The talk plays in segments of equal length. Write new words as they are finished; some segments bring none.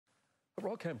A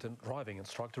Rockhampton driving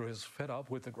instructor is fed up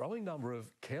with the growing number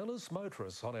of careless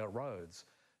motorists on our roads.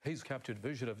 He's captured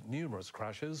vision of numerous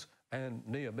crashes and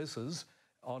near misses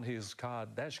on his car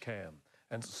dash cam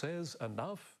and says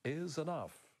enough is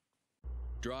enough.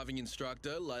 Driving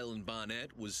instructor Leyland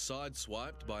Barnett was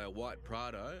sideswiped by a white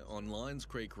Prado on Lions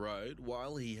Creek Road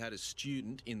while he had a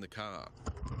student in the car.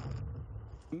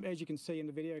 As you can see in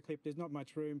the video clip, there's not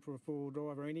much room for a four-wheel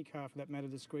drive or any car for that matter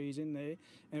to squeeze in there,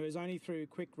 and it was only through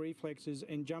quick reflexes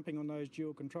and jumping on those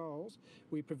dual controls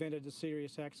we prevented a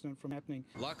serious accident from happening.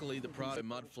 Luckily, the Prado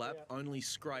mud flap only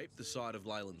scraped the side of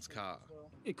Leyland's car.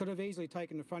 It could have easily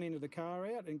taken the front end of the car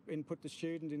out and put the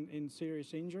student in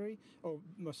serious injury, or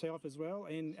myself as well,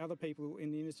 and other people in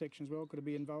the intersection as well could have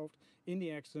been involved in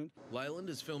the accident. Leyland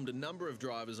has filmed a number of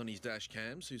drivers on his dash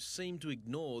cams who seem to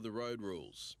ignore the road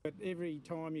rules. But every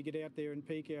time you get out there in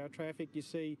peak hour traffic, you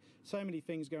see so many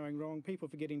things going wrong. People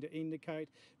forgetting to indicate,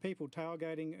 people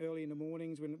tailgating early in the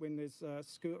mornings when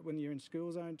you're in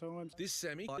school zone times. This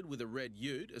semi collided with a red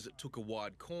ute as it took a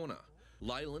wide corner.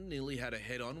 Leyland nearly had a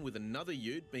head-on with another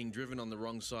ute being driven on the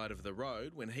wrong side of the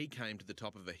road when he came to the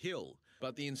top of a hill.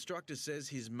 But the instructor says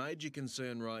his major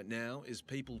concern right now is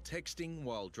people texting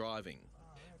while driving.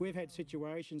 We've had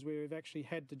situations where we've actually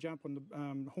had to jump on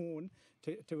the horn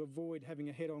to avoid having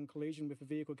a head-on collision with a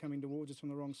vehicle coming towards us from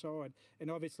the wrong side, and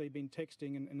obviously been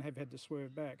texting and have had to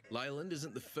swerve back. Leyland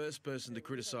isn't the first person to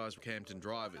criticise Rockhampton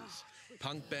drivers.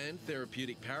 Punk band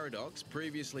Therapeutic Paradox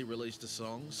previously released a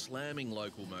song slamming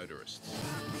local motorists.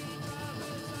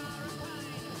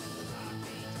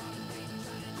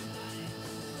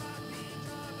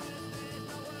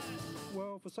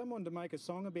 Well, for someone to make a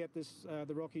song about this,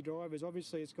 the Rocky drivers,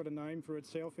 obviously it's got a name for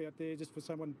itself out there just for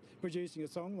someone producing a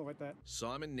song like that.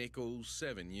 Simon Nichols,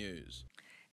 7 News.